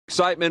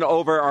Excitement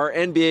over our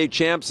NBA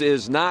champs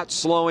is not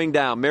slowing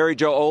down. Mary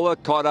Jo Ola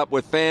caught up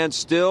with fans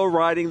still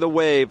riding the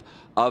wave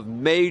of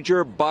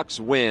major Bucks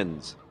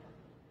wins.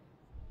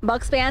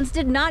 Bucks fans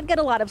did not get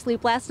a lot of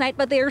sleep last night,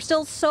 but they are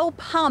still so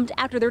pumped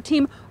after their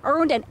team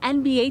earned an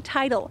NBA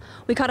title.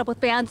 We caught up with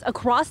fans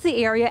across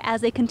the area as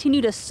they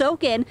continue to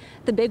soak in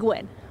the big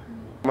win.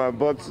 My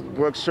Bucks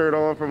shirt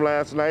on from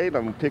last night.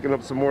 I'm picking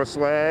up some more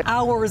swag.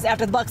 Hours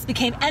after the Bucks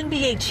became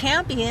NBA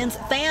champions,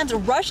 fans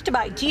rushed to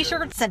buy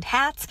T-shirts and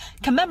hats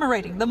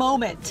commemorating the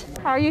moment.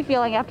 How are you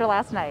feeling after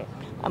last night?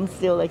 I'm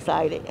still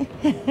excited.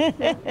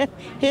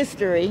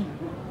 History,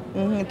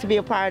 to be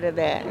a part of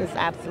that is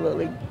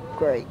absolutely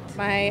great.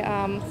 My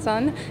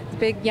son is a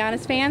big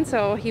Giannis fan,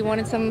 so he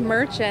wanted some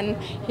merch, and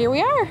here we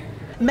are.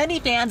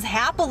 Many fans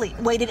happily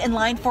waited in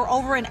line for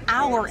over an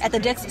hour at the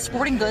Dick's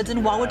Sporting Goods in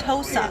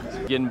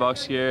Wauwatosa. Getting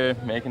Bucks here,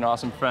 making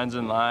awesome friends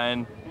in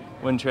line,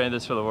 wouldn't trade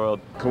this for the world.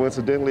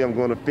 Coincidentally, I'm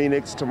going to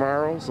Phoenix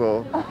tomorrow,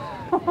 so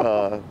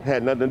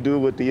had nothing to do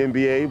with the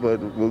NBA, but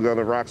we're going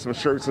to rock some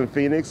shirts in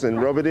Phoenix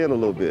and rub it in a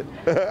little bit.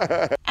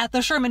 At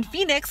the Sherman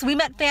Phoenix, we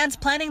met fans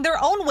planning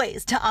their own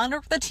ways to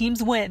honor the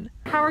team's win.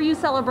 How are you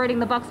celebrating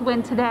the Bucks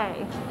win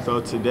today?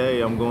 So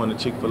today I'm going to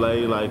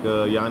Chick-fil-A like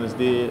Giannis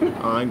did.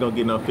 I ain't gonna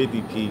get no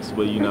 50-piece,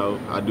 but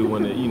I do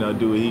want to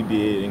do what he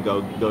did and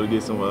go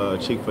get some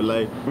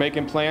Chick-fil-A.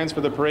 Making plans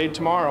for the parade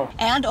tomorrow.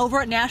 And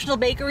over at National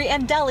Bakery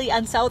and Deli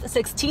on South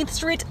 16th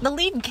Street, the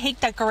lead cake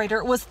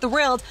decorator was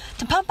thrilled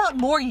to pump out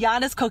more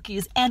Giannis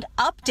cookies and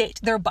update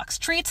their Bucks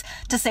treats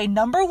to say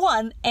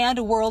 #1 and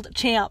world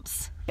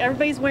champs.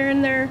 Everybody's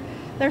wearing their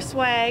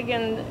swag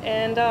and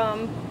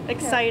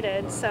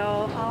excited,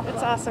 so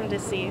it's awesome to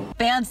see.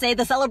 Fans say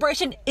the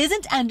celebration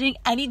isn't ending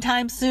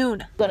anytime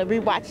soon. Gonna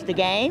rewatch the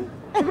game.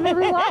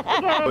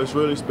 It's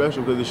really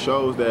special because it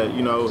shows that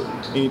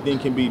anything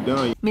can be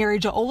done. Mary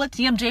Jo Ola,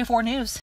 TMJ4 News.